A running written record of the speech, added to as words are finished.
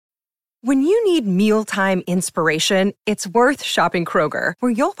When you need mealtime inspiration, it's worth shopping Kroger,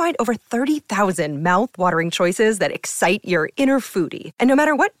 where you'll find over 30,000 mouth-watering choices that excite your inner foodie. And no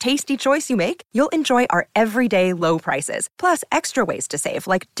matter what tasty choice you make, you'll enjoy our everyday low prices, plus extra ways to save,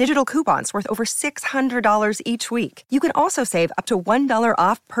 like digital coupons worth over $600 each week. You can also save up to $1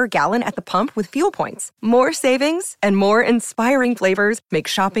 off per gallon at the pump with fuel points. More savings and more inspiring flavors make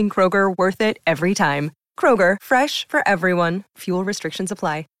shopping Kroger worth it every time. Kroger, fresh for everyone. Fuel restrictions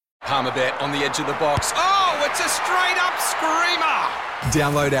apply. Palmerbet on the edge of the box. Oh, it's a straight-up screamer!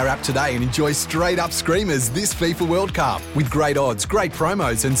 Download our app today and enjoy straight-up screamers this FIFA World Cup with great odds, great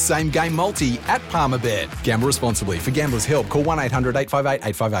promos and same-game multi at Palmerbet. Gamble responsibly. For Gamblers' Help, call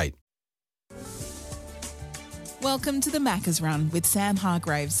 1-800-858-858. Welcome to the Macca's Run with Sam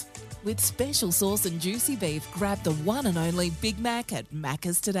Hargraves. With special sauce and juicy beef, grab the one and only Big Mac at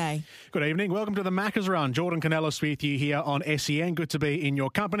Macca's today. Good evening. Welcome to the Macca's Run. Jordan Canellis with you here on SEN. Good to be in your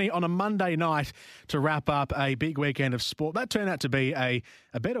company on a Monday night to wrap up a big weekend of sport. That turned out to be a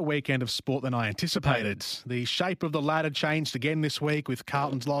better weekend of sport than I anticipated. The shape of the ladder changed again this week with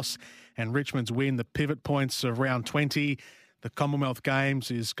Carlton's loss and Richmond's win. The pivot points of round 20. The Commonwealth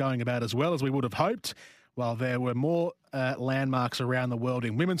Games is going about as well as we would have hoped. While there were more landmarks around the world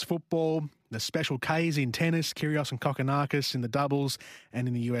in women's football, the Special Ks in tennis, Kyrgios and Kokkinakis in the doubles, and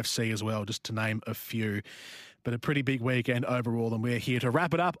in the UFC as well, just to name a few. But a pretty big weekend overall, and we're here to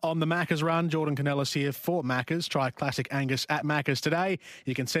wrap it up on the Macca's Run. Jordan Canellis here for Macca's. Try Classic Angus at Macca's today.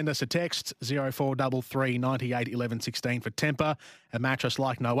 You can send us a text, 0433 98 11 16 for Temper, a mattress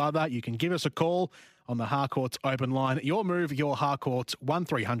like no other. You can give us a call on the Harcourts open line. Your move, your Harcourts,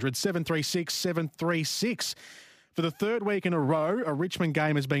 1300 736 736. For the third week in a row, a Richmond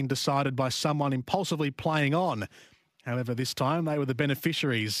game has been decided by someone impulsively playing on. However, this time they were the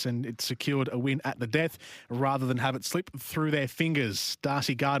beneficiaries and it secured a win at the death rather than have it slip through their fingers.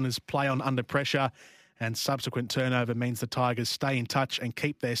 Darcy Gardner's play on under pressure and subsequent turnover means the Tigers stay in touch and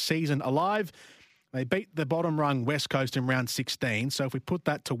keep their season alive. They beat the bottom-rung West Coast in round 16, so if we put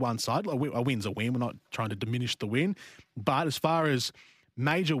that to one side, a win's a win. We're not trying to diminish the win. But as far as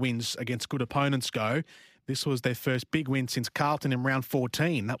major wins against good opponents go, this was their first big win since Carlton in round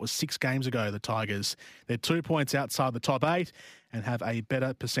 14. That was 6 games ago, the Tigers. They're 2 points outside the top 8 and have a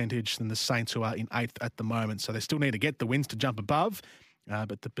better percentage than the Saints, who are in 8th at the moment. So they still need to get the wins to jump above,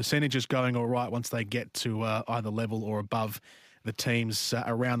 but the percentage is going all right once they get to either level or above the teams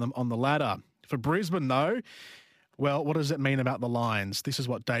around them on the ladder. For Brisbane, though, well, what does it mean about the Lions? This is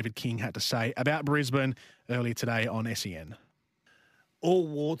what David King had to say about Brisbane earlier today on SEN. All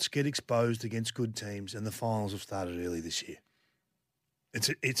warts get exposed against good teams, and the finals have started early this year.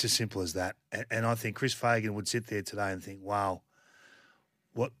 It's as simple as that. And I think Chris Fagan would sit there today and think, "Wow,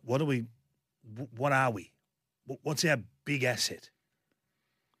 what are we? What are we? What's our big asset?"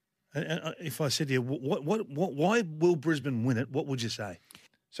 And if I said to you, why will Brisbane win it? What would you say?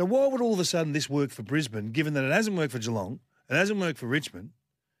 So why would all of a sudden this work for Brisbane, given that it hasn't worked for Geelong, it hasn't worked for Richmond?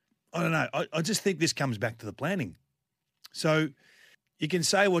 I don't know. I just think this comes back to the planning. So you can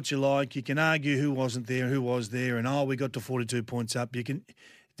say what you like. You can argue who wasn't there, who was there, and, we got to 42 points up.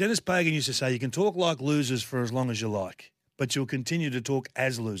 Dennis Pagan used to say, you can talk like losers for as long as you like, but you'll continue to talk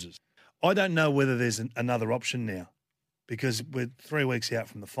as losers. I don't know whether there's another option now because we're 3 weeks out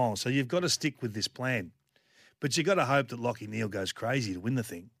from the final. So you've got to stick with this plan. But you've got to hope that Lachie Neale goes crazy to win the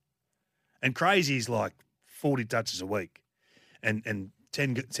thing. And crazy is like 40 touches a week and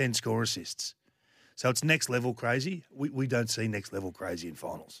 10 score assists. So it's next level crazy. We don't see next level crazy in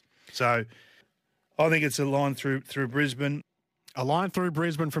finals. So I think it's a line through Brisbane. A line through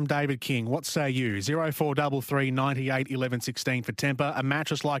Brisbane from David King. What say you? 0433 98 11 16 for Temper. A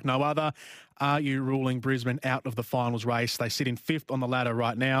mattress like no other. Are you ruling Brisbane out of the finals race? They sit in 5th on the ladder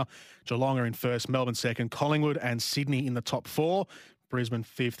right now. Geelong are in 1st, Melbourne 2nd, Collingwood and Sydney in the top 4. Brisbane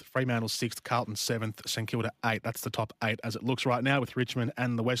 5th, Fremantle 6th, Carlton 7th, St Kilda 8th. That's the top 8 as it looks right now, with Richmond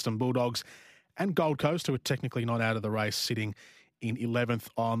and the Western Bulldogs and Gold Coast, who are technically not out of the race, sitting in 11th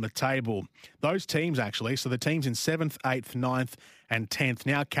on the table. Those teams, actually, so the teams in 7th, 8th, 9th and 10th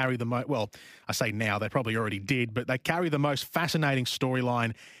now carry the most, well, I say now, they probably already did, but they carry the most fascinating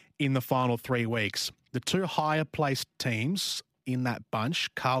storyline in the final 3 weeks. The 2 higher placed teams in that bunch,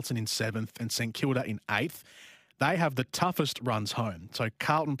 Carlton in 7th and St Kilda in 8th, they have the toughest runs home. So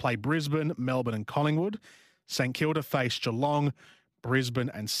Carlton play Brisbane, Melbourne and Collingwood. St Kilda face Geelong, Brisbane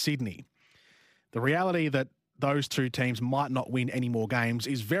and Sydney. The reality that those 2 teams might not win any more games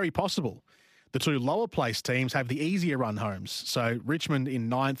is very possible. The 2 lower placed teams have the easier run homes. So Richmond in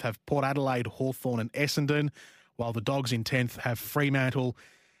 9th have Port Adelaide, Hawthorn and Essendon, while the Dogs in 10th have Fremantle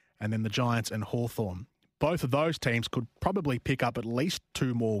and then the Giants and Hawthorn. Both of those teams could probably pick up at least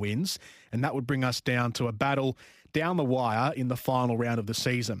 2 more wins, and that would bring us down to a battle down the wire in the final round of the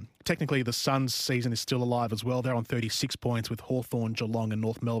season. Technically, the Suns' season is still alive as well. They're on 36 points with Hawthorn, Geelong and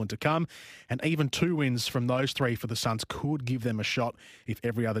North Melbourne to come. And even 2 wins from those 3 for the Suns could give them a shot if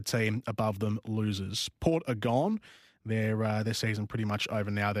every other team above them loses. Port are gone. Their season pretty much over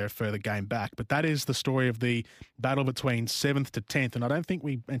now. They're a further game back. But that is the story of the battle between 7th to 10th. And I don't think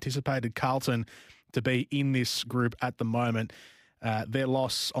we anticipated Carlton to be in this group at the moment. Their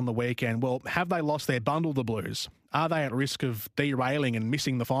loss on the weekend, well, have they lost their bundle, the Blues? Are they at risk of derailing and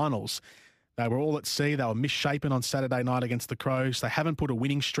missing the finals? They were all at sea. They were misshapen on Saturday night against the Crows. They haven't put a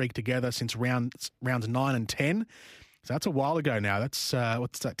winning streak together since rounds 9 and 10. So that's a while ago now. That's,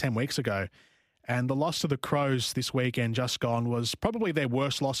 10 weeks ago. And the loss to the Crows this weekend just gone was probably their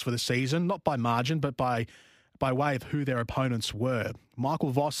worst loss for the season, not by margin, but by way of who their opponents were. Michael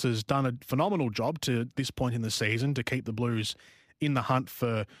Voss has done a phenomenal job to this point in the season to keep the Blues in the hunt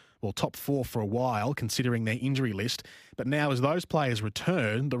for, top 4 for a while, considering their injury list. But now as those players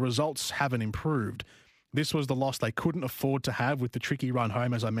return, the results haven't improved. This was the loss they couldn't afford to have with the tricky run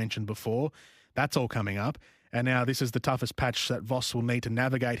home, as I mentioned before. That's all coming up. And now this is the toughest patch that Voss will need to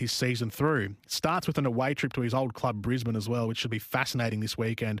navigate his season through. Starts with an away trip to his old club, Brisbane, as well, which should be fascinating this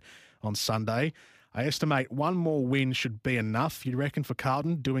weekend on Sunday. I estimate 1 more win should be enough, you reckon, for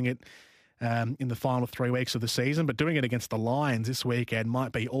Carlton, doing it in the final 3 weeks of the season, but doing it against the Lions this weekend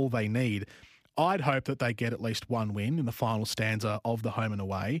might be all they need. I'd hope that they get at least 1 win in the final stanza of the home and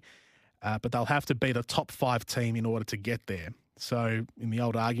away, but they'll have to beat a top 5 team in order to get there. So in the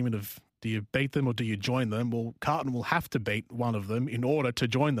old argument of do you beat them or do you join them? Well, Carlton will have to beat one of them in order to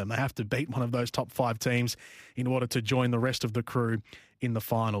join them. They have to beat one of those top 5 teams in order to join the rest of the crew in the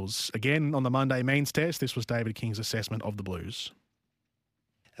finals. Again, on the Monday means test, this was David King's assessment of the Blues.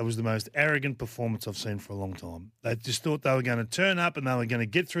 It was the most arrogant performance I've seen for a long time. They just thought they were going to turn up and they were going to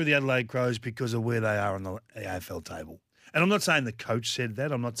get through the Adelaide Crows because of where they are on the AFL table. And I'm not saying the coach said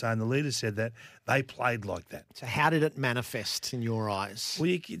that. I'm not saying the leader said that. They played like that. So how did it manifest in your eyes? Well,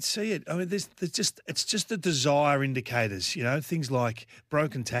 you can see it. I mean, it's just the desire indicators, things like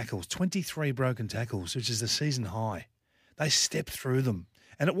broken tackles, 23 broken tackles, which is the season high. They stepped through them.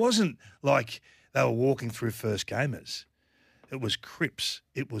 And it wasn't like they were walking through first gamers. It was Cripps.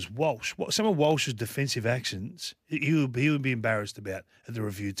 It was Walsh. Some of Walsh's defensive actions, he would be embarrassed about at the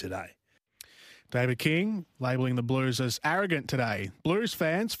review today. David King labelling the Blues as arrogant today. Blues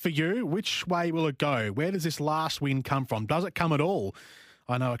fans, for you, which way will it go? Where does this last win come from? Does it come at all?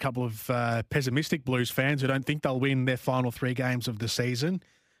 I know a couple of pessimistic Blues fans who don't think they'll win their final 3 games of the season.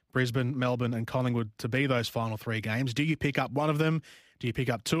 Brisbane, Melbourne and Collingwood to be those final 3 games. Do you pick up one of them? Do you pick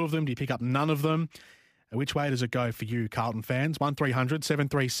up 2 of them? Do you pick up none of them? Which way does it go for you, Carlton fans? 1300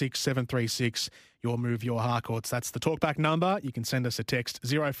 736 736. Your move, your Harcourts. That's the talkback number. You can send us a text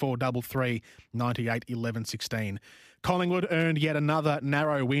 0433 98 11 16. Collingwood earned yet another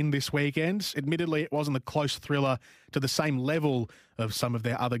narrow win this weekend. Admittedly, it wasn't a close thriller to the same level of some of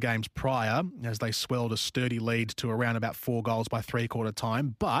their other games prior, as they swelled a sturdy lead to around about 4 goals by 3/4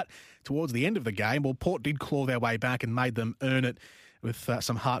 time. But towards the end of the game, Port did claw their way back and made them earn it with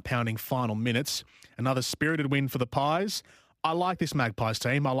some heart-pounding final minutes. Another spirited win for the Pies. I like this Magpies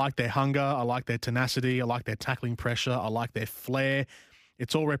team. I like their hunger. I like their tenacity. I like their tackling pressure. I like their flair.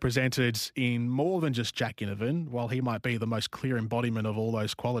 It's all represented in more than just Jack Ginnivan. While he might be the most clear embodiment of all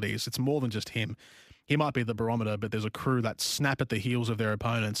those qualities, it's more than just him. He might be the barometer, but there's a crew that snap at the heels of their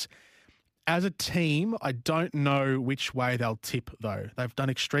opponents. As a team, I don't know which way they'll tip, though. They've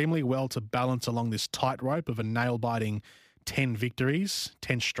done extremely well to balance along this tightrope of a nail-biting 10 victories,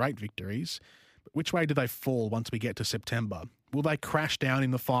 10 straight victories. But which way do they fall once we get to September? Will they crash down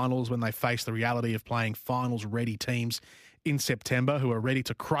in the finals when they face the reality of playing finals-ready teams in September who are ready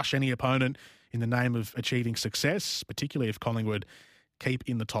to crush any opponent in the name of achieving success, particularly if Collingwood keep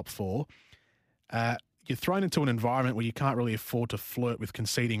in the top 4? You're thrown into an environment where you can't really afford to flirt with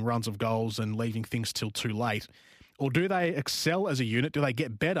conceding runs of goals and leaving things till too late. Or do they excel as a unit? Do they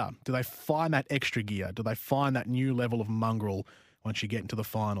get better? Do they find that extra gear? Do they find that new level of mongrel once you get into the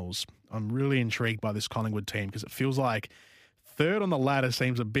finals? I'm really intrigued by this Collingwood team because it feels like third on the ladder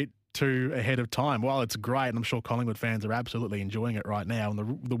seems a bit too ahead of time. While it's great, and I'm sure Collingwood fans are absolutely enjoying it right now,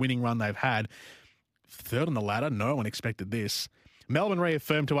 and the winning run they've had, third on the ladder, no one expected this. Melbourne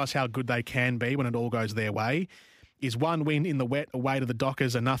reaffirmed to us how good they can be when it all goes their way. Is 1 win in the wet away to the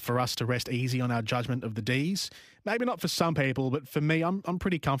Dockers enough for us to rest easy on our judgment of the Ds? Maybe not for some people, but for me, I'm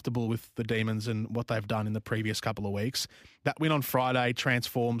pretty comfortable with the Demons and what they've done in the previous couple of weeks. That win on Friday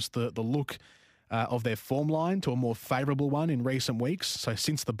transforms the look of their form line to a more favourable one in recent weeks. So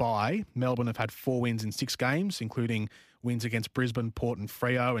since the bye, Melbourne have had 4 wins in 6 games, including wins against Brisbane, Port and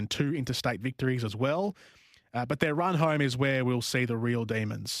Freo, and 2 interstate victories as well. But their run home is where we'll see the real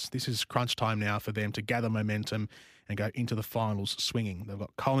demons. This is crunch time now for them to gather momentum and go into the finals swinging. They've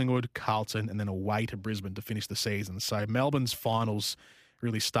got Collingwood, Carlton, and then away to Brisbane to finish the season. So Melbourne's finals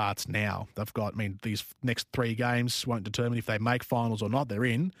really starts now. They've got, these next 3 games won't determine if they make finals or not. They're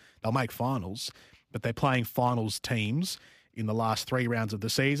in. They'll make finals, but they're playing finals teams in the last 3 rounds of the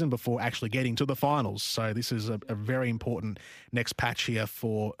season before actually getting to the finals. So this is a very important next patch here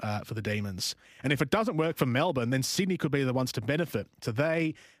for the Demons. And if it doesn't work for Melbourne, then Sydney could be the ones to benefit. So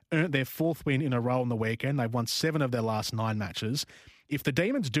they earned their 4th win in a row on the weekend. They've won 7 of their last 9 matches. If the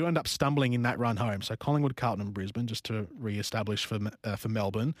Demons do end up stumbling in that run home, so Collingwood, Carlton and Brisbane, just to re-establish for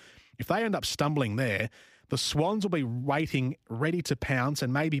Melbourne, if they end up stumbling there, the Swans will be waiting, ready to pounce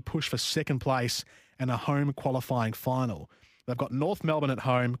and maybe push for 2nd place and a home qualifying final. They've got North Melbourne at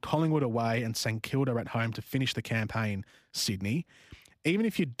home, Collingwood away and St Kilda at home to finish the campaign, Sydney. Even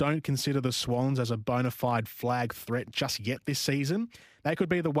if you don't consider the Swans as a bona fide flag threat just yet this season, they could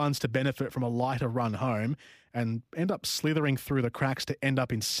be the ones to benefit from a lighter run home and end up slithering through the cracks to end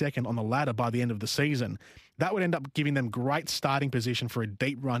up in 2nd on the ladder by the end of the season. That would end up giving them great starting position for a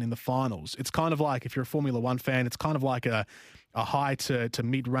deep run in the finals. It's kind of like, if you're a Formula One fan, it's kind of like a high to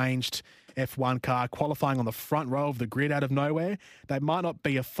mid-ranged F1 car qualifying on the front row of the grid out of nowhere. They might not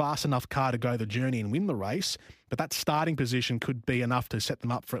be a fast enough car to go the journey and win the race, but that starting position could be enough to set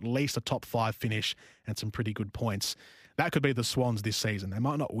them up for at least a top 5 finish and some pretty good points. That could be the Swans this season. They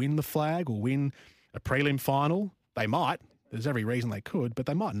might not win the flag or win a prelim final. They might. There's every reason they could, but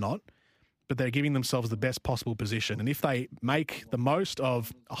they might not. But they're giving themselves the best possible position. And if they make the most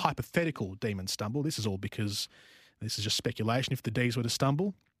of a hypothetical Demon stumble, this is all because this is just speculation if the Ds were to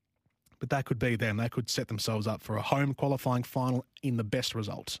stumble, but that could be them. They could set themselves up for a home qualifying final in the best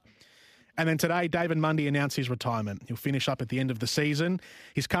result. And then today, David Mundy announced his retirement. He'll finish up at the end of the season.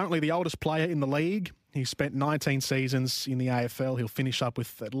 He's currently the oldest player in the league. He's spent 19 seasons in the AFL. He'll finish up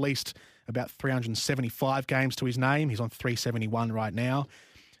with at least about 375 games to his name. He's on 371 right now.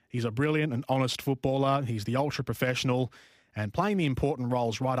 He's a brilliant and honest footballer. He's the ultra-professional and playing the important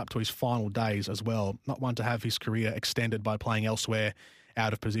roles right up to his final days as well. Not one to have his career extended by playing elsewhere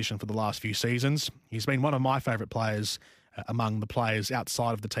out of position for the last few seasons. He's been one of my favourite players among the players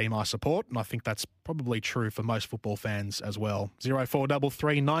outside of the team I support, and I think that's probably true for most football fans as well.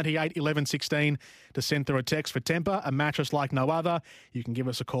 0433 98 11 16 to send through a text for Temper, a mattress like no other. You can give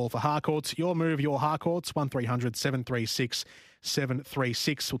us a call for Harcourts. Your move, your Harcourts, 1300 736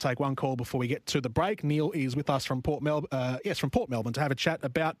 736. We'll take one call before we get to the break. Neil is with us from Port Melbourne to have a chat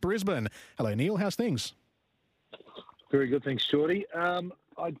about Brisbane. Hello, Neil. How's things? Very good, thanks, Shorty.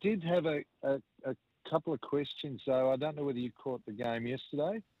 I did have a couple of questions, though. I don't know whether you caught the game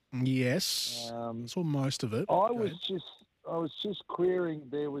yesterday. Yes, saw most of it. I was just querying.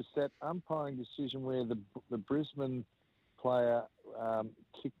 There was that umpiring decision where the Brisbane player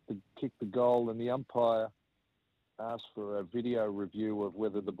kicked the goal, and the umpire asked for a video review of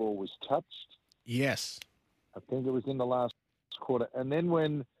whether the ball was touched. Yes, I think it was in the last quarter, and then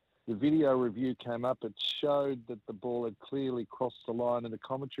when the video review came up, it showed that the ball had clearly crossed the line, and the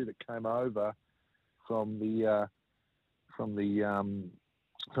commentary that came over from the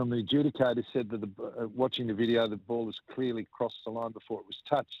adjudicator said that watching the video, the ball has clearly crossed the line before it was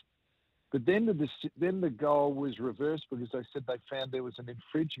touched. But then the goal was reversed because they said they found there was an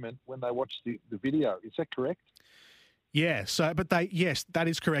infringement when they watched the video. Is that correct? Yeah. So, yes, that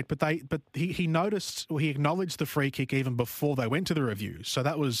is correct. But he noticed, or he acknowledged the free kick even before they went to the review. So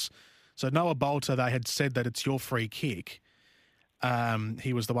Noah Bolter, they had said that it's your free kick.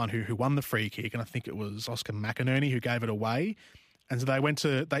 He was the one who won the free kick, and I think it was Oscar McInerney who gave it away. And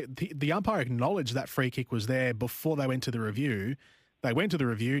so the umpire acknowledged that free kick was there before they went to the review. They went to the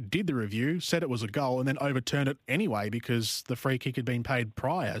review, did the review, said it was a goal, and then overturned it anyway because the free kick had been paid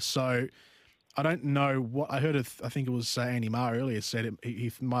prior. So I don't know what I heard. I think it was Andy Marr earlier said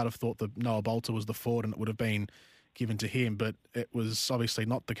he might have thought that Noah Bolter was the forward and it would have been given to him, but it was obviously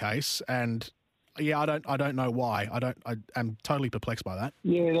not the case. And yeah, I don't know why. I'm totally perplexed by that.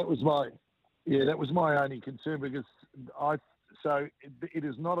 Yeah, that was my only concern because it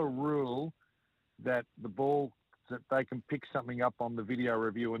is not a rule that the ball that they can pick something up on the video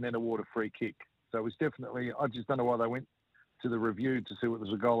review and then award a free kick. So it was definitely. I just don't know why they went to the review to see whether it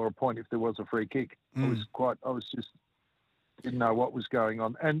was a goal or a point if there was a free kick. I just didn't know what was going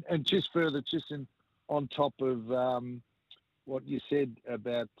on. And just further, on top of what you said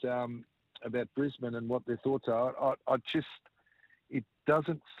about Brisbane and what their thoughts are, it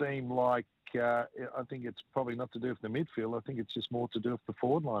doesn't seem like it's probably not to do with the midfield. I think it's just more to do with the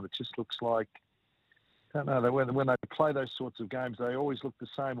forward line. It just looks like, I don't know, when they play those sorts of games, they always look the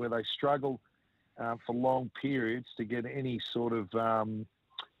same, where they struggle for long periods to get any sort of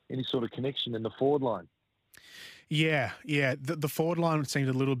connection in the forward line. Yeah. The forward line seemed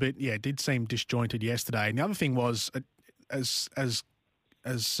a little bit, did seem disjointed yesterday. And the other thing was, as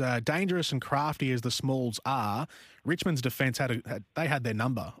dangerous and crafty as the Smalls are, Richmond's defence had their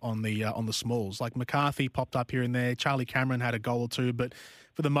number on the Smalls. Like McCarthy popped up here and there. Charlie Cameron had a goal or two, but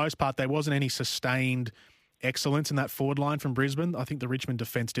for the most part, there wasn't any sustained excellence in that forward line from Brisbane. I think the Richmond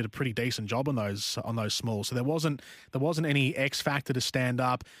defence did a pretty decent job on those Smalls. So there wasn't any X factor to stand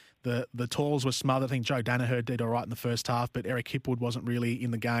up. The talls were smothered. I think Joe Danaher did all right in the first half, but Eric Hipwood wasn't really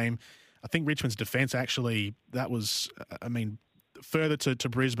in the game. I think Richmond's defence actually, further to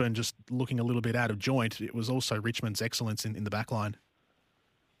Brisbane just looking a little bit out of joint, it was also Richmond's excellence in the back line.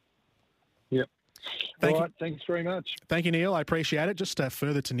 Yep. Thanks very much. Thank you, Neil. I appreciate it. Just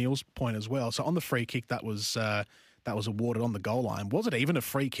further to Neil's point as well. So on the free kick that was awarded on the goal line, was it even a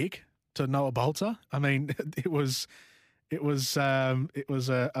free kick to Noah Bolter? I mean, it was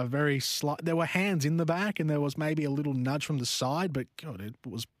a very slight. There were hands in the back, and there was maybe a little nudge from the side, but God, it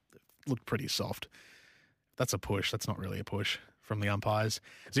looked pretty soft. That's a push. That's not really a push from the umpires.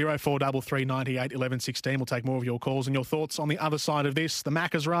 0433 98 11 16. We'll take more of your calls and your thoughts on the other side of this. The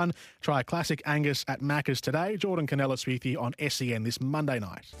Macca's run. Try a classic Angus at Macca's today. Jordan Canellis with you on SEN this Monday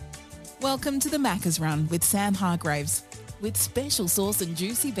night. Welcome to the Macca's Run with Sam Hargraves. With special sauce and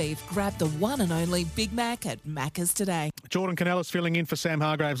juicy beef, grab the one and only Big Mac at Macca's today. Jordan Canellis filling in for Sam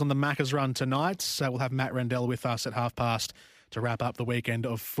Hargraves on the Macca's Run tonight. So we'll have Matt Rendell with us at past to wrap up the weekend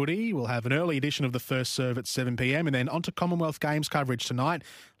of footy. We'll have an early edition of the first serve at 7 p.m. and then on to Commonwealth Games coverage tonight.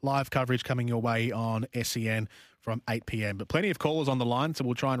 Live coverage coming your way on SEN from 8 p.m. But plenty of callers on the line, so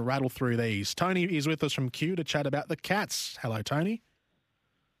we'll try and rattle through these. Tony is with us from Q to chat about the Cats. Hello, Tony.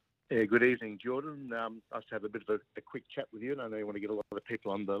 Yeah, good evening, Jordan. Nice to have a bit of a quick chat with you. And I know you want to get a lot of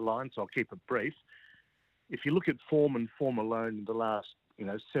people on the line, so I'll keep it brief. If you look at form and form alone in the last,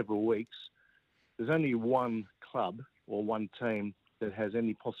 several weeks, there's only one club or one team that has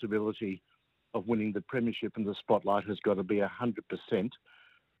any possibility of winning the premiership, and the spotlight has got to be 100%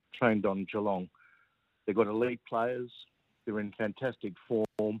 trained on Geelong. They've got elite players. They're in fantastic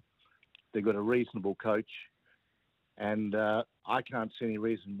form. They've got a reasonable coach. And I can't see any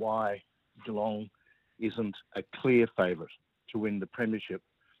reason why Geelong isn't a clear favourite to win the premiership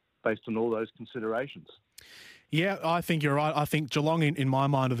based on all those considerations. Yeah, I think you're right. I think Geelong, in my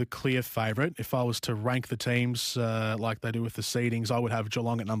mind, are the clear favourite. If I was to rank the teams like they do with the seedings, I would have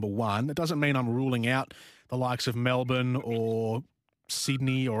Geelong at number one. It doesn't mean I'm ruling out the likes of Melbourne or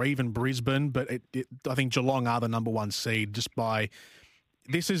Sydney or even Brisbane, but I think Geelong are the number one seed just by...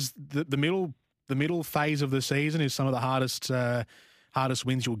 This is the middle phase of the season is some of the hardest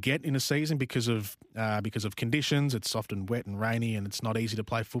wins you'll get in a season because of conditions. It's often wet and rainy, and it's not easy to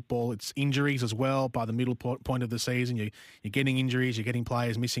play football. It's injuries as well. By the middle point of the season, you're getting injuries, you're getting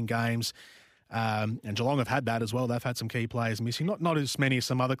players missing games, and Geelong have had that as well. They've had some key players missing, not as many as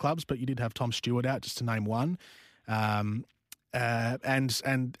some other clubs, but you did have Tom Stewart out, just to name one. And they've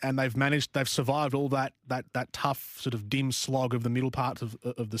survived all that tough sort of dim slog of the middle part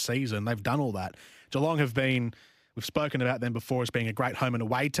of the season. They've done all that. Geelong have been, we've spoken about them before as being a great home and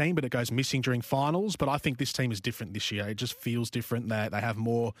away team, but it goes missing during finals. But I think this team is different this year. It just feels different. They have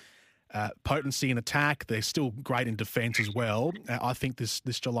more potency in attack. They're still great in defence as well. I think this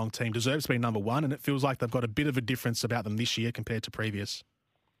Geelong team deserves to be number one, and it feels like they've got a bit of a difference about them this year compared to previous.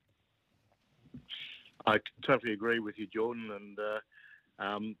 I totally agree with you, Jordan.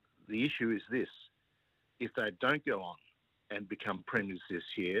 And the issue is this. If they don't go on and become premiers this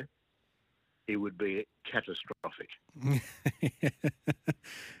year, it would be catastrophic.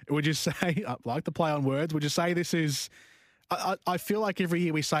 Would you say, I like to play on words, would you say this is... I feel like every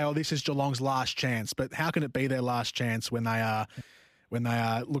year we say, this is Geelong's last chance, but how can it be their last chance when they are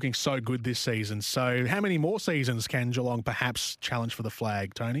looking so good this season? So how many more seasons can Geelong perhaps challenge for the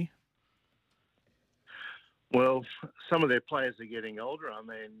flag, Tony? Well, some of their players are getting older. I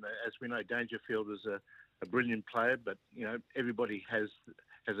mean, as we know, Dangerfield is a brilliant player, but, everybody has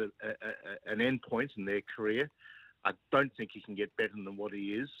an end point in their career. I don't think he can get better than what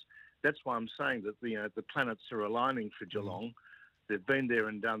he is. That's why I'm saying that, the planets are aligning for Geelong. They've been there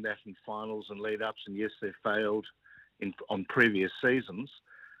and done that in finals and lead-ups, and yes, they've failed on previous seasons.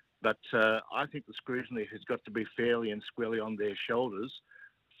 But I think the scrutiny has got to be fairly and squarely on their shoulders.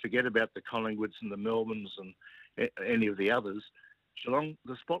 Forget about the Collingwoods and the Melbournes and any of the others. Geelong,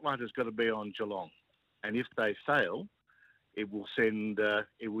 the spotlight has got to be on Geelong. And if they fail, it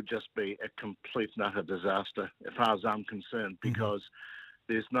would just be a complete and utter disaster as far as I'm concerned, because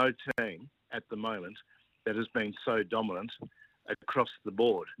there's no team at the moment that has been so dominant across the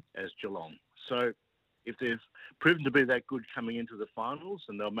board as Geelong. So if they've proven to be that good coming into the finals,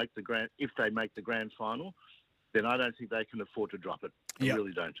 and if they make the grand final, then I don't think they can afford to drop it. I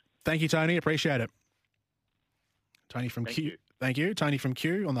really don't. Thank you, Tony. Appreciate it. Tony from Thank Q. you. Thank you. Tony from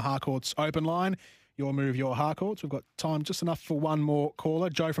Q on the Harcourts open line. Your move, your Harcourts. We've got time just enough for one more caller.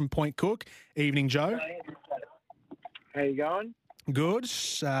 Joe from Point Cook. Evening, Joe. How you going? Good.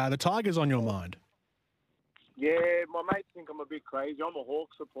 The Tigers on your mind. Yeah, my mates think I'm a bit crazy. I'm a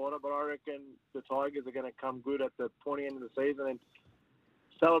Hawks supporter, but I reckon the Tigers are going to come good at the pointy end of the season and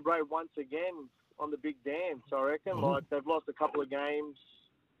celebrate once again on the big dance, I reckon. Like, they've lost a couple of games,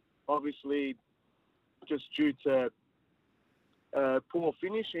 obviously just due to poor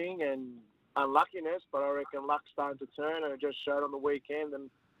finishing and unluckiness, but I reckon luck's starting to turn, and it just showed on the weekend. And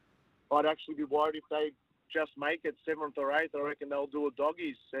I'd actually be worried if they just make it 7th or 8th. I reckon they'll do a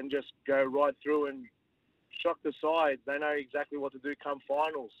doggies and just go right through and shock the side. They know exactly what to do come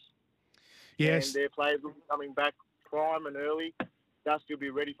finals. Yes. And their players will be coming back prime and early. Dusty will be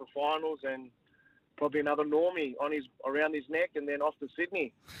ready for finals, and probably another Normie around his neck, and then off to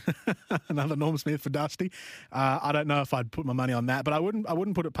Sydney. Another Norm Smith for Dusty. I don't know if I'd put my money on that, but I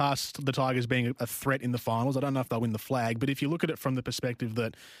wouldn't put it past the Tigers being a threat in the finals. I don't know if they'll win the flag, but if you look at it from the perspective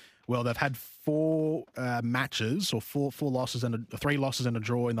that, well, they've had 4 matches, or four losses and 3 losses and a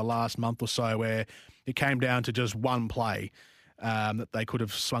draw in the last month or so, where it came down to just one play that they could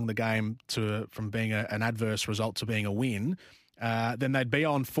have swung the game from being an adverse result to being a win. Then they'd be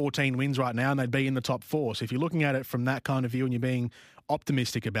on 14 wins right now, and they'd be in the top 4. So if you're looking at it from that kind of view and you're being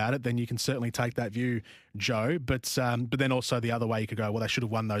optimistic about it, then you can certainly take that view, Joe. But then also the other way, you could go, well, they should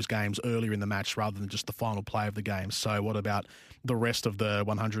have won those games earlier in the match rather than just the final play of the game. So what about the rest of the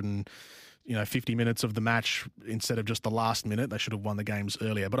 150 minutes of the match instead of just the last minute? They should have won the games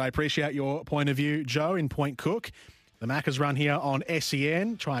earlier. But I appreciate your point of view, Joe, in Point Cook. The Macca's run here on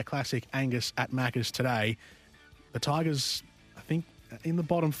SEN. Try a classic Angus at Macca's today. The Tigers, I think, in the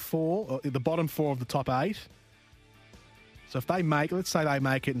bottom 4 of the top 8. So if let's say they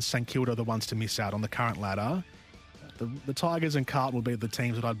make it and St Kilda are the ones to miss out on the current ladder, the Tigers and Carlton will be the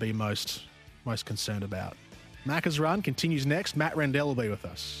teams that I'd be most concerned about. Macca's run continues next. Matt Rendell will be with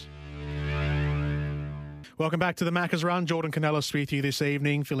us. Welcome back to the Macca's Run. Jordan Canellis with you this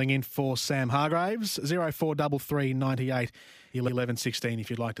evening, filling in for Sam Hargraves. 0433 98 11 16 if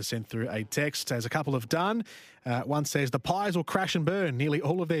you'd like to send through a text, as a couple have done. One says, the Pies will crash and burn. Nearly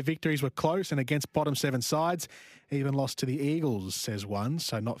all of their victories were close and against bottom 7 sides. Even lost to the Eagles, says one.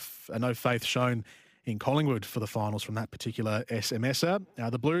 So no faith shown in Collingwood for the finals from that particular SMSer.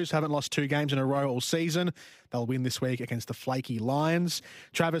 The Blues haven't lost 2 games in a row all season. They'll win this week against the flaky Lions.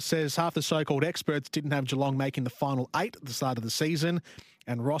 Travis says half the so-called experts didn't have Geelong making the final 8 at the start of the season.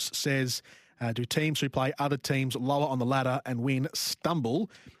 And Ross says, do teams who play other teams lower on the ladder and win stumble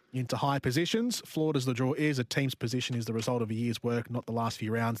into high positions? Flawed as the draw is, a team's position is the result of a year's work, not the last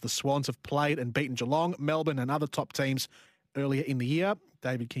few rounds. The Swans have played and beaten Geelong, Melbourne and other top teams earlier in the year.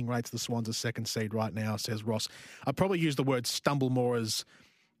 David King rates the Swans as 2nd seed right now, says Ross. I'd probably use the word stumble more as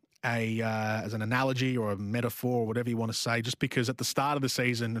an analogy or a metaphor or whatever you want to say, just because at the start of the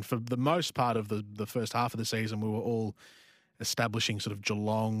season and for the most part of the first half of the season, we were all establishing sort of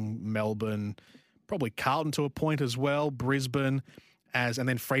Geelong, Melbourne, probably Carlton to a point as well, Brisbane, and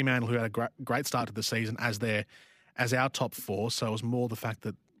then Fremantle, who had a great start to the season, as our top 4. So it was more the fact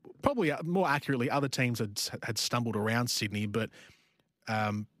that probably more accurately other teams had stumbled around Sydney, but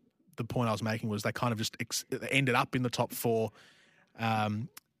the point I was making was they kind of just ended up in the top 4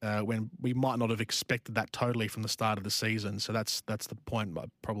 when we might not have expected that totally from the start of the season. So that's the point,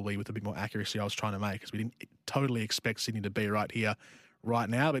 probably with a bit more accuracy, I was trying to make, because we didn't totally expect Sydney to be right here, right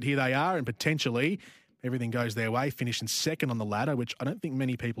now. But here they are, and potentially everything goes their way, finishing 2nd on the ladder, which I don't think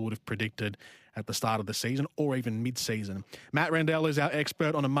many people would have predicted at the start of the season or even mid-season. Matt Rendell is our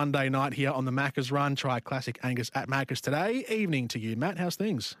expert on a Monday night here on the Macca's Run. Try classic Angus at Macca's today. Evening to you, Matt. How's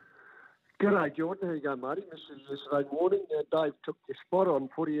things? G'day, Jordan. How you going, Marty? Missed you yesterday morning. Dave took your spot on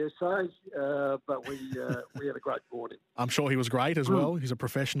Footy SA, but we had a great morning. I'm sure he was great as well. He's a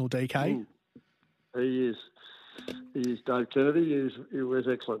professional DK. He is. Dave Kennedy. He was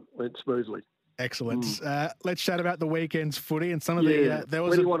excellent. Went smoothly. Excellent. Let's chat about the weekend's footy and some of the.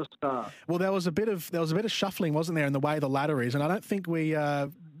 Where do you want to start? Well, there was a bit of shuffling, wasn't there, in the way the ladder is, and I don't think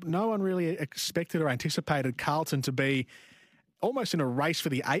no one really expected or anticipated Carlton to be almost in a race for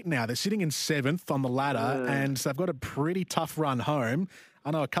the 8 now. They're sitting in 7th on the ladder, and they've got a pretty tough run home.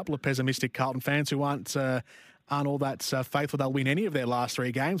 I know a couple of pessimistic Carlton fans who aren't aren't all that faithful they'll win any of their last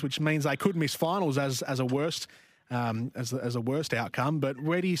 3 games, which means they could miss finals as a worst outcome. But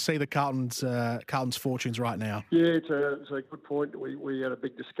where do you see the Carlton's fortunes right now? Yeah, it's a good point. We had a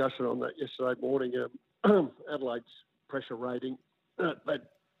big discussion on that yesterday morning. Adelaide's pressure rating, that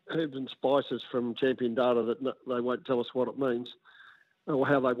herbs and spices from Champion Data that they won't tell us what it means or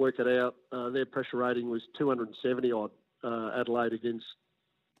how they work it out. Their pressure rating was 270 odd, Adelaide against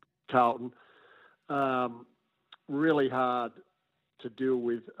Carlton. Really hard to deal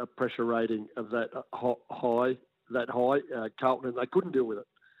with a pressure rating of that high. Carlton, and they couldn't deal with it.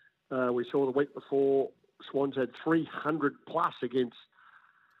 We saw the week before Swans had 300 plus against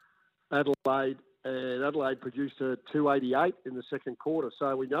Adelaide, and Adelaide produced a 288 in the second quarter.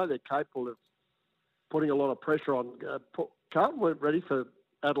 So we know they're capable of putting a lot of pressure on. Carlton weren't ready for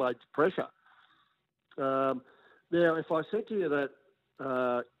Adelaide's pressure. Now, if I said to you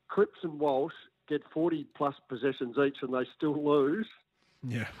that Cripps and Walsh get 40 plus possessions each and they still lose,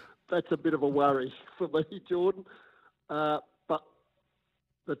 yeah, that's a bit of a worry for me, Jordan. But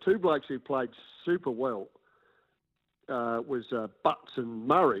the 2 blokes who played super well was Butts and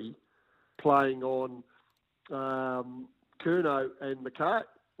Murray playing on Curnow and Mackay.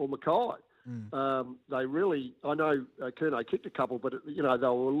 They really, I know Curnow kicked a couple, but they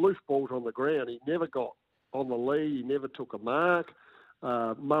were loose balls on the ground. He never got on the lead. He never took a mark.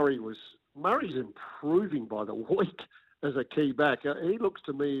 Murray's improving by the week as a key back. He looks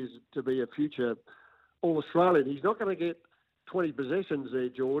to me to be a future All-Australian. He's not going to get 20 possessions there,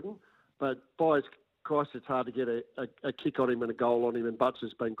 Jordan, but by Christ, it's hard to get a kick on him and a goal on him, and Butts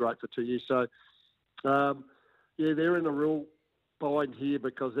has been great for 2 years. So, they're in a real bind here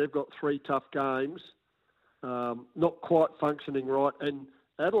because they've got 3 tough games, not quite functioning right, and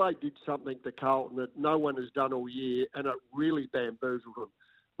Adelaide did something to Carlton that no one has done all year, and it really bamboozled them.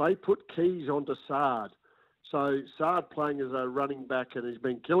 They put Keys onto Sard. So Sard playing as a running back, and he's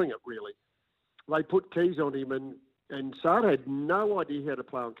been killing it, really. They put Keys on him, and Sard had no idea how to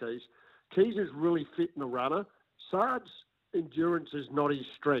play on Keys. Keys is really fit in the runner. Sard's endurance is not his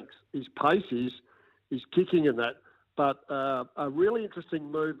strength. His pace is his kicking and that. But a really interesting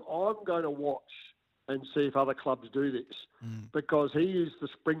move. I'm going to watch and see if other clubs do this because he is the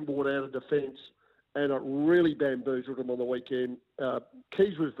springboard out of defence, and it really bamboozled him on the weekend.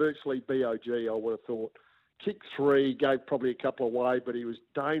 Keys was virtually BOG, I would have thought. Kicked 3, gave probably a couple away, but he was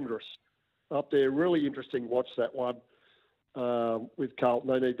dangerous up there. Really interesting watch that one with Carlton.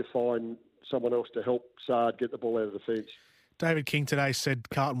 They need to find someone else to help Sard get the ball out of the fence. David King today said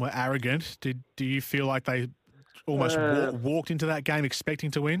Carlton were arrogant. Do you feel like they almost walked into that game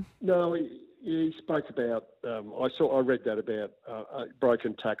expecting to win? No, he spoke about. I read that about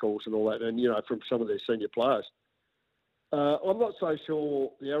broken tackles and all that, and from some of their senior players. I'm not so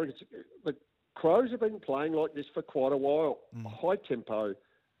sure the arrogance. The Crows have been playing like this for quite a while. High tempo,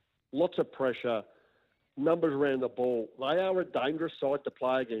 lots of pressure, numbers around the ball. They are a dangerous side to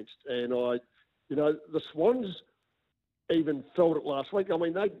play against, and the Swans even felt it last week. I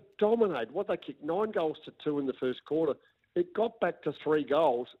mean, they dominated. They kicked 9 goals to 2 in the first quarter. It got back to 3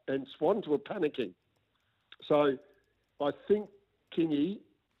 goals, and Swans were panicking. So I think Kingy,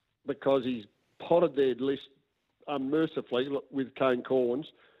 because he's potted their list unmercifully with Kane Corns,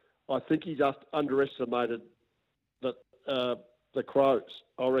 I think he's underestimated the Crows.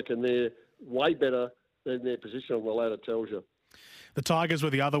 I reckon they're way better than their position on the ladder tells you. The Tigers were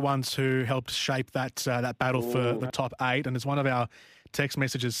the other ones who helped shape that battle for the top 8. And as one of our text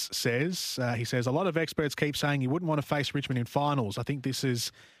messages says, he says, a lot of experts keep saying you wouldn't want to face Richmond in finals. I think this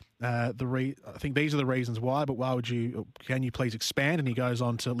is I think these are the reasons why, but can you please expand? And he goes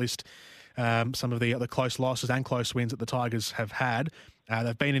on to list some of the close losses and close wins that the Tigers have had.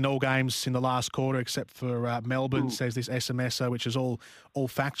 They've been in all games in the last quarter except for Melbourne, says this SMSer, which is all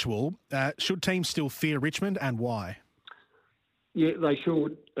factual. Should teams still fear Richmond, and why? Yeah, they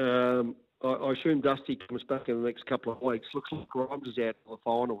should. I assume Dusty comes back in the next couple of weeks. Looks like Grimes is out for the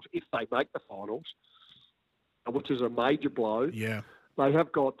finals, if they make the finals, which is a major blow. Yeah. They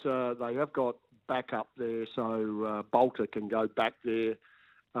have got backup there, so Bolter can go back there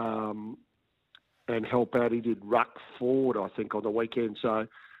and help out. He did ruck forward, I think, on the weekend. So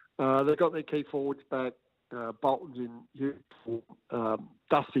they've got their key forwards back. Bolton's in uniform.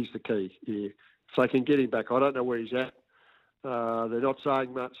 Dusty's the key here. So they can get him back. I don't know where he's at. They're not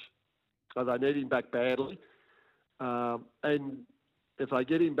saying much. They need him back badly. And if they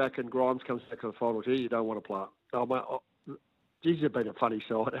get him back and Grimes comes back to the finals here, you don't want to play. These have been a funny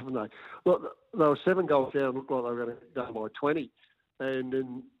side, haven't they? Look, they were 7 goals down. Looked like they were going to go by 20. And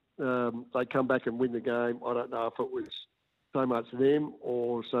then they come back and win the game. I don't know if it was so much them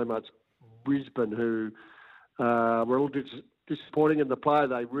or so much Brisbane who were a little disappointing, and the player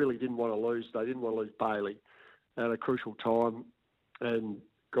they really didn't want to lose. They didn't want to lose Bailey at a crucial time. And,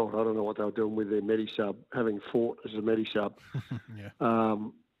 God, I don't know what they were doing with their medi-sub, having fought as a medi-sub. Yeah.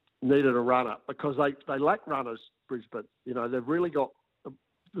 Needed a runner because they lack runners, Brisbane. You know, they've really got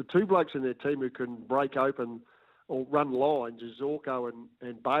the two blokes in their team who can break open or run lines is Zorko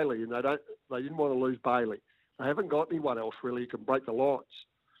and Bailey, and they didn't want to lose Bailey. They haven't got anyone else really who can break the lines.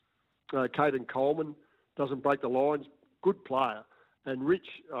 Caden Coleman doesn't break the lines, good player. And Rich,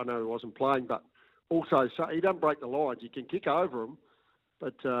 I know he wasn't playing, but also so he doesn't break the lines. He can kick over them,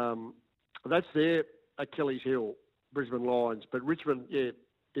 but that's their Achilles heel, Brisbane Lions. But Richmond, yeah,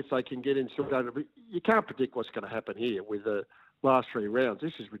 if they can get in, still going to be, you can't predict what's going to happen here with the last 3 rounds.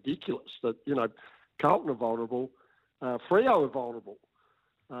 This is ridiculous. That Carlton are vulnerable, Freo are vulnerable.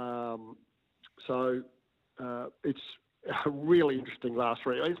 So it's a really interesting last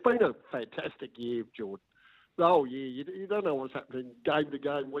 3. It's been a fantastic year, Jordan. The whole year, you don't know what's happening game to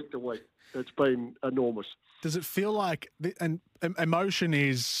game, week to week. It's been enormous. Does it feel like emotion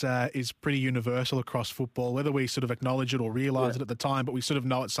is pretty universal across football, whether we sort of acknowledge it or realise it at the time, but we sort of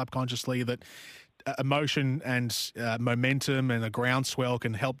know it subconsciously that emotion and momentum and a groundswell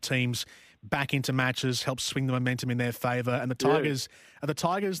can help teams back into matches, help swing the momentum in their favour. And the Tigers, are the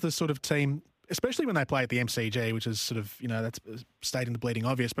Tigers the sort of team, especially when they play at the MCG, which is sort of, that's stating the bleeding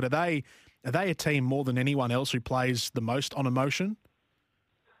obvious, but are they a team more than anyone else who plays the most on emotion?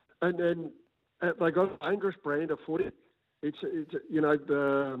 And then they got a dangerous brand of footy. It's Jake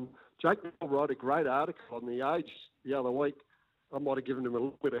Neville wrote a great article on The Age the other week. I might have given him a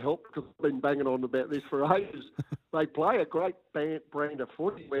little bit of help because I've been banging on about this for ages. They play a great brand of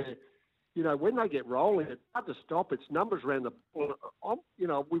footy where, when they get rolling, it's hard to stop. It's numbers around the ball.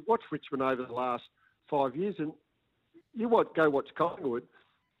 We've watched Richmond over the last 5 years, and you go watch Collingwood,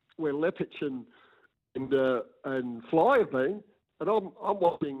 where Lepich and Fly have been, and I'm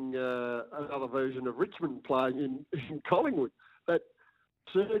watching another version of Richmond playing in Collingwood. That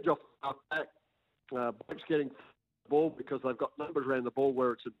surge off our back, blokes getting the ball because they've got numbers around the ball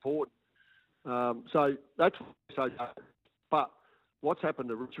where it's important. So that's so. But what's happened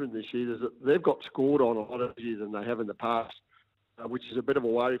to Richmond this year is that they've got scored on a lot of years than they have in the past, which is a bit of a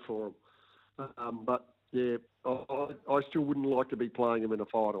worry for them. But yeah, I still wouldn't like to be playing them in a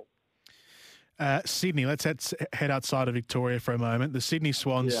final. Sydney, let's head outside of Victoria for a moment. The Sydney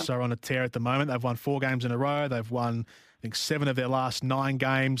Swans are on a tear at the moment. They've won 4 games in a row. They've won, I think, 7 of their last 9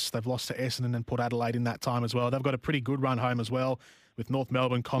 games. They've lost to Essendon and Port Adelaide in that time as well. They've got a pretty good run home as well with North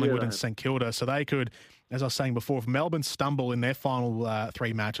Melbourne, Collingwood and St Kilda. So they could, as I was saying before, if Melbourne stumble in their final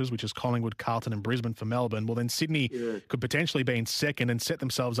 3 matches, which is Collingwood, Carlton and Brisbane for Melbourne, well then Sydney could potentially be in second and set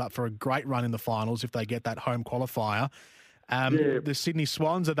themselves up for a great run in the finals if they get that home qualifier. The Sydney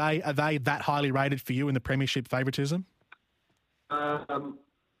Swans, are they that highly rated for you in the premiership favouritism? I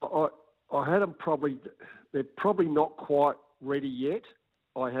had them they're probably not quite ready yet.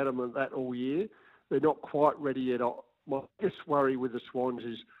 I had them at that all year. They're not quite ready yet. My biggest worry with the Swans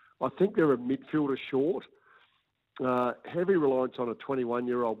is I think they're a midfielder short. Heavy reliance on a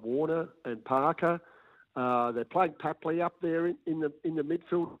 21-year-old Warner and Parker. They're playing Papley up there in the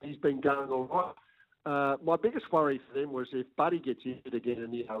midfield. He's been going all right. My biggest worry for them was if Buddy gets injured again,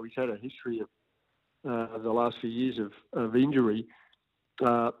 and he's had a history of the last few years of injury,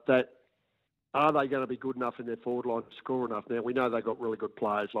 that are they going to be good enough in their forward line to score enough? Now, we know they've got really good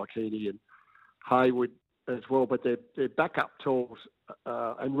players like Heaney and Hayward as well, but their backup tools,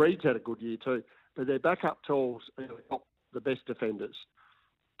 and Reed's had a good year too, but their backup tools are not the best defenders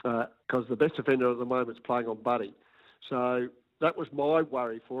because the best defender at the moment is playing on Buddy. So that was my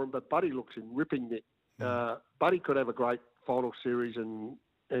worry for him, but Buddy looks in ripping nick. Buddy could have a great final series and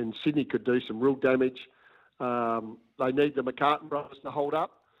Sydney could do some real damage. They need the McCartan brothers to hold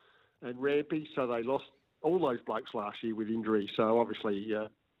up and Rampy, so they lost all those blokes last year with injury. So obviously,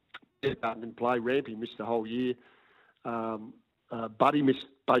 didn't play. Rampy missed the whole year. Buddy missed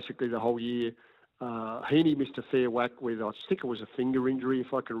basically the whole year. Heaney missed a fair whack with, I think it was a finger injury,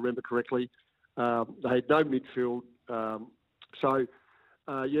 if I can remember correctly. They had no midfield. So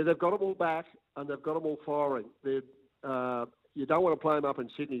they've got them all back and they've got them all firing. You don't want to play them up in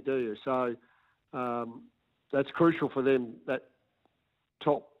Sydney, do you? So that's crucial for them, that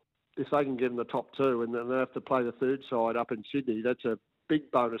top, if they can get in the top 2 and then they have to play the third side up in Sydney, that's a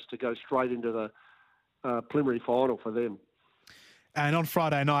big bonus to go straight into the preliminary final for them. And on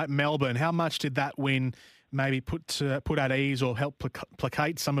Friday night, Melbourne, how much did that win maybe put at ease or help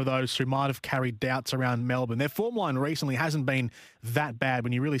placate some of those who might have carried doubts around Melbourne? Their form line recently hasn't been that bad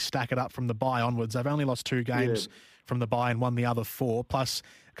when you really stack it up from the bye onwards. They've only lost 2 games from the bye and won the other 4, plus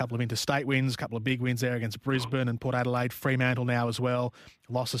a couple of interstate wins, a couple of big wins there against Brisbane and Port Adelaide, Fremantle now as well,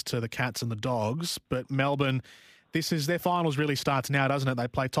 losses to the Cats and the Dogs. But Melbourne, their finals really starts now, doesn't it? They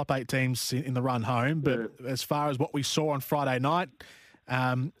play top 8 teams in the run home. But as far as what we saw on Friday night,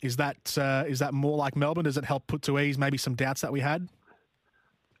 is that more like Melbourne? Does it help put to ease maybe some doubts that we had?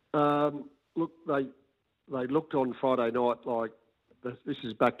 Look, they looked on Friday night like this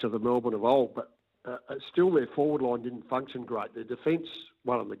is back to the Melbourne of old, but still their forward line didn't function great. Their defence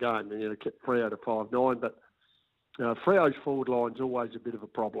won the game, and they kept Freo to 5-9, but Freo's forward line's always a bit of a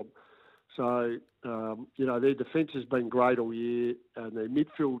problem. So, their defence has been great all year, and their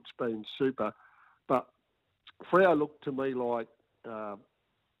midfield's been super, but Freo looked to me like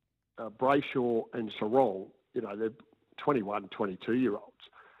Brayshaw and Sarong, they're 21, 22-year-olds,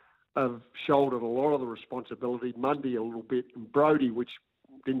 have shouldered a lot of the responsibility. Mundy a little bit, and Brodie, which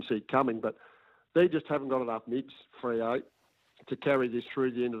didn't see coming, but they just haven't got enough mids, Freo, to carry this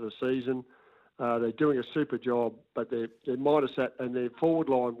through the end of the season. They're doing a super job, but they're minus that, and their forward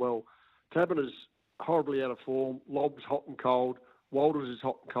line, well, Taberner's horribly out of form, Lobb's hot and cold, Walters is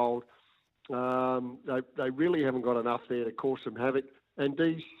hot and cold. They really haven't got enough there to cause some havoc, and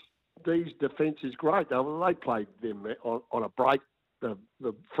Dee's defence is great. They played them on a break, the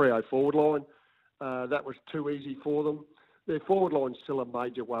Freo forward line. That was too easy for them. Their forward line's still a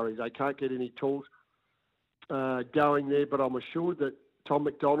major worry. They can't get any tools going there, but I'm assured that Tom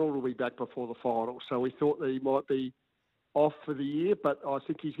McDonald will be back before the finals. So we thought that he might be off for the year, but I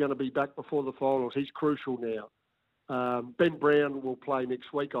think he's going to be back before the finals. He's crucial now. Ben Brown will play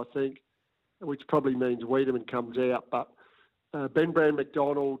next week, I think, which probably means Wiedemann comes out. But Ben Brown,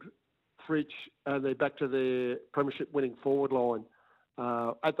 McDonald, Fritsch, and they're back to their premiership-winning forward line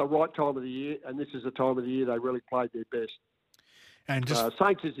at the right time of the year, and this is the time of the year they really played their best. And just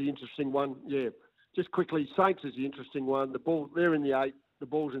Saints is the interesting one. Yeah, just quickly, Saints is the interesting one. The ball, they're in the 8. The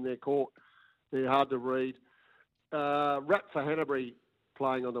ball's in their court. They're hard to read. Rat for Hanbury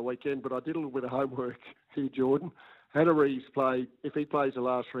playing on the weekend, but I did a little bit of homework here, Jordan. Hanbury's played, if he plays the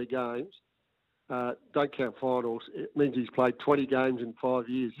last 3 games, don't count finals, it means he's played 20 games in 5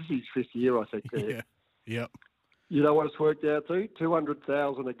 years. This is his 5th year, I think. There. Yeah, yep. You know what it's worked out to?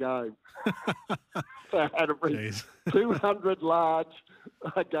 200,000 a game for Hanbury. Jeez. 200 large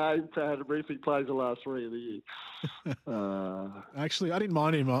a game for Hanbury if he plays the last 3 of the year. Actually, I didn't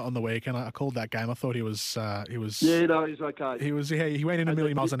mind him on the weekend. I called that game. I thought he was. Yeah, no, he's okay. He went in a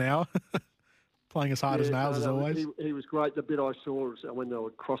million miles an hour, playing as hard as nails as always. He was great. The bit I saw was when there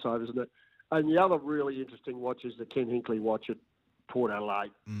were crossovers and that. And the other really interesting watch is the Ken Hinkley watch at Port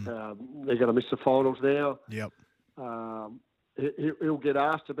Adelaide. They're going to miss the finals now. Yep. He'll get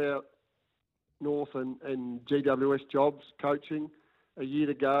asked about North and GWS jobs coaching a year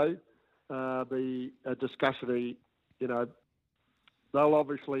to go. Be a discussion. They'll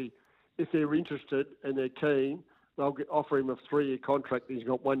obviously, if they're interested and they're keen, they'll offer him a 3-year contract. He's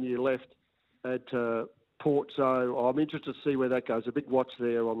got 1 year left at Port, so I'm interested to see where that goes. A big watch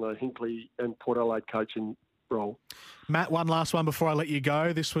there on the Hinkley and Port Adelaide coaching role. Matt, one last one before I let you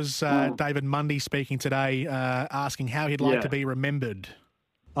go. This was David Mundy speaking today, asking how he'd like to be remembered.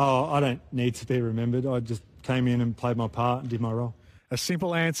 Oh, I don't need to be remembered. I just came in and played my part and did my role. A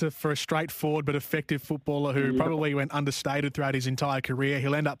simple answer for a straightforward but effective footballer who probably went understated throughout his entire career.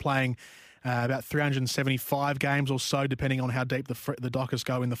 He'll end up playing about 375 games or so, depending on how deep the Dockers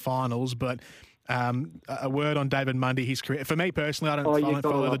go in the finals. But a word on David Mundy, his career. For me personally, I don't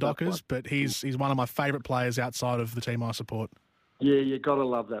follow the Dockers, but he's one of my favourite players outside of the team I support. Yeah, you got to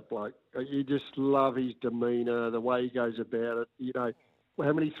love that bloke. You just love his demeanour, the way he goes about it.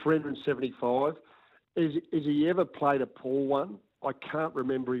 How many? 375. Is he ever played a poor one? I can't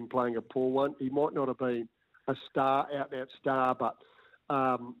remember him playing a poor one. He might not have been a star, out-and-out star, but,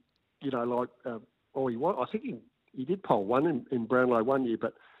 I think he did pole one in Brownlow 1 year,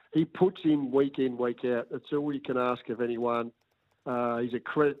 but he puts in, week out. That's all you can ask of anyone. He's a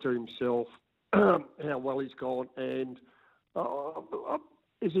credit to himself, how well he's gone. And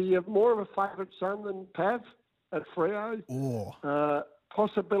is he more of a favourite son than Pav at Freo? Oh.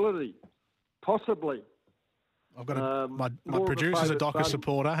 Possibility. Possibly. I've got my producer's a Docker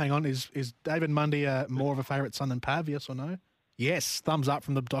supporter. Hang on. Is David Mundy more of a favourite son than Pav, yes or no? Yes. Thumbs up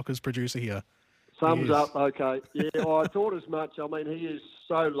from the Dockers producer here. Thumbs up, okay. Yeah, I thought as much. I mean, he is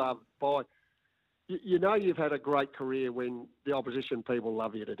so loved by... you've had a great career when the opposition people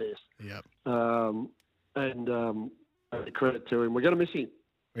love you to death. Yep. And credit to him. We're going to miss him.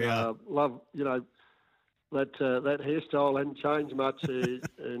 Yeah. that hairstyle hasn't changed much,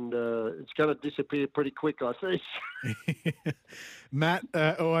 and it's going to disappear pretty quick, I think. Matt,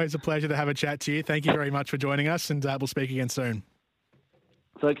 always a pleasure to have a chat to you. Thank you very much for joining us, and we'll speak again soon.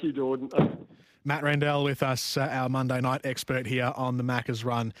 Thank you, Jordan. Matt Rendell with us, our Monday night expert here on the Macca's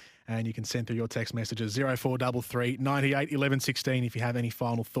Run. And you can send through your text messages 0433 98 11 16 if you have any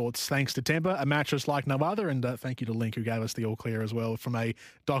final thoughts. Thanks to Temper, a mattress like no other. And thank you to Link, who gave us the all clear as well from a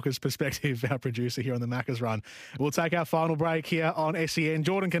Dockers perspective, our producer here on the Macca's Run. We'll take our final break here on SEN.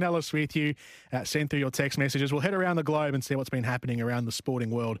 Jordan Canellis with you. Send through your text messages. We'll head around the globe and see what's been happening around the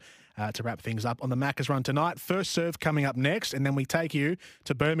sporting world to wrap things up on the Macca's Run tonight. First serve coming up next, and then we take you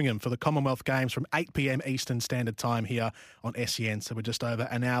to Birmingham for the Commonwealth Games from 8 p.m. Eastern Standard Time here on SEN. So we're just over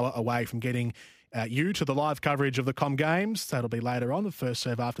an hour away from getting you to the live coverage of the Com Games. That'll be later on, the first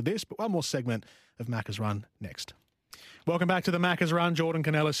serve after this, but one more segment of Macca's Run next. Welcome back to the Macca's Run. Jordan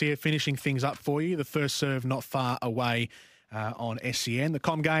Canellis here, finishing things up for you. The first serve not far away on SEN. The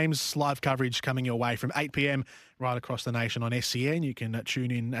Com Games live coverage coming your way from 8 p.m. right across the nation on SEN. You can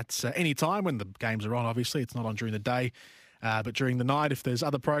tune in at any time when the games are on, obviously. It's not on during the day. But during the night, if there's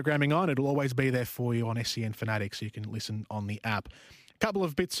other programming on, it'll always be there for you on SEN Fanatics, so you can listen on the app. A couple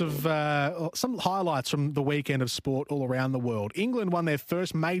of bits of some highlights from the weekend of sport all around the world. England won their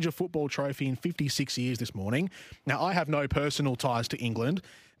first major football trophy in 56 years this morning. Now, I have no personal ties to England,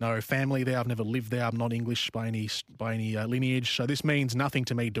 no family there. I've never lived there. I'm not English by any lineage, so this means nothing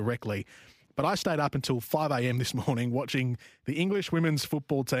to me directly. But I stayed up until 5 a.m. this morning watching the English women's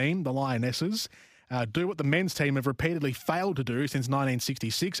football team, the Lionesses, do what the men's team have repeatedly failed to do since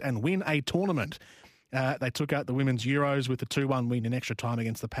 1966 and win a tournament. They took out the Women's Euros with a 2-1 win in extra time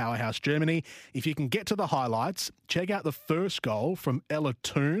against the powerhouse Germany. If you can get to the highlights, check out the first goal from Ella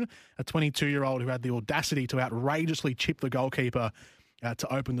Toone, a 22-year-old who had the audacity to outrageously chip the goalkeeper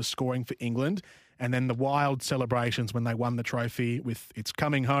to open the scoring for England. And then the wild celebrations when they won the trophy with It's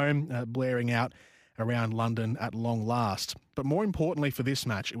Coming Home blaring out around London at long last. But more importantly for this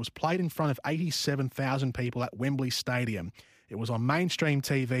match, it was played in front of 87,000 people at Wembley Stadium. It was on mainstream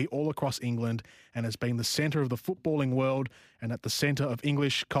TV all across England and has been the centre of the footballing world and at the centre of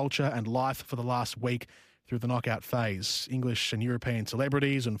English culture and life for the last week through the knockout phase. English and European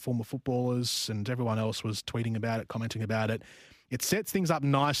celebrities and former footballers and everyone else was tweeting about it, commenting about it. It sets things up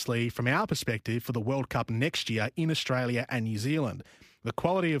nicely from our perspective for the World Cup next year in Australia and New Zealand. The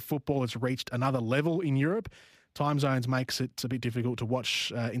quality of football has reached another level in Europe. Time zones makes it a bit difficult to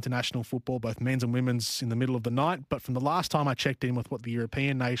watch international football, both men's and women's, in the middle of the night. But from the last time I checked in with what the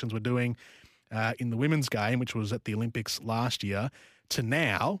European nations were doing in the women's game, which was at the Olympics last year, to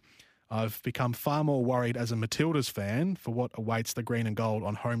now, I've become far more worried as a Matildas fan for what awaits the green and gold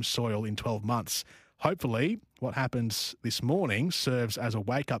on home soil in 12 months. Hopefully, what happens this morning serves as a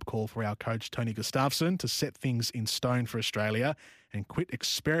wake-up call for our coach, Tony Gustafsson, to set things in stone for Australia and quit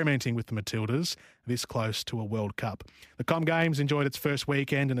experimenting with the Matildas this close to a World Cup. The Com Games enjoyed its first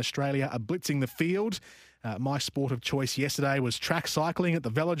weekend and Australia are blitzing the field. My sport of choice yesterday was track cycling at the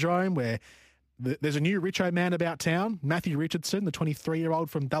Velodrome, where there's a new Richo man about town, Matthew Richardson, the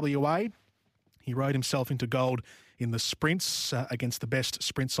 23-year-old from WA. He rode himself into gold in the sprints against the best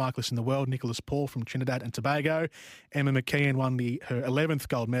sprint cyclist in the world, Nicholas Paul from Trinidad and Tobago. Emma McKeon won her 11th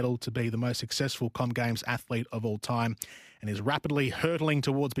gold medal to be the most successful Com Games athlete of all time and is rapidly hurtling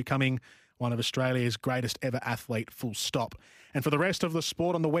towards becoming one of Australia's greatest ever athlete, full stop. And for the rest of the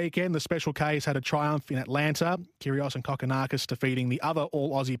sport on the weekend, the Special Ks had a triumph in Atlanta, Kyrgios and Kokkinakis defeating the other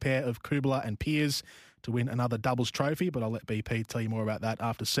all-Aussie pair of Kubler and Piers to win another doubles trophy, but I'll let BP tell you more about that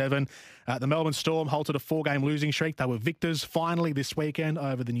after 7. The Melbourne Storm halted a 4-game losing streak. They were victors finally this weekend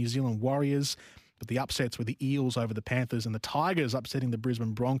over the New Zealand Warriors, but the upsets were the Eels over the Panthers and the Tigers upsetting the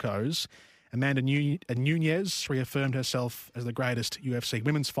Brisbane Broncos. Amanda Nunes reaffirmed herself as the greatest UFC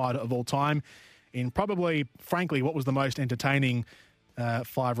women's fighter of all time in probably, frankly, what was the most entertaining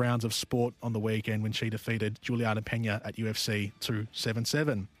 5 rounds of sport on the weekend when she defeated Juliana Pena at UFC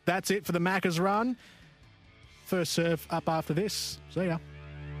 277. That's it for the Macca's Run. First serve up after this. See ya.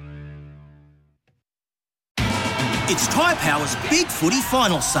 It's Tyre Power's Big Footy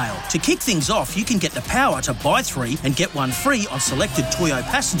Final Sale. To kick things off, you can get the power to buy 3 and get 1 free on selected Toyo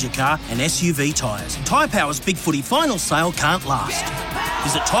passenger car and SUV tyres. Tyre Power's Big Footy Final Sale can't last.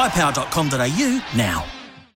 Visit tyrepower.com.au now.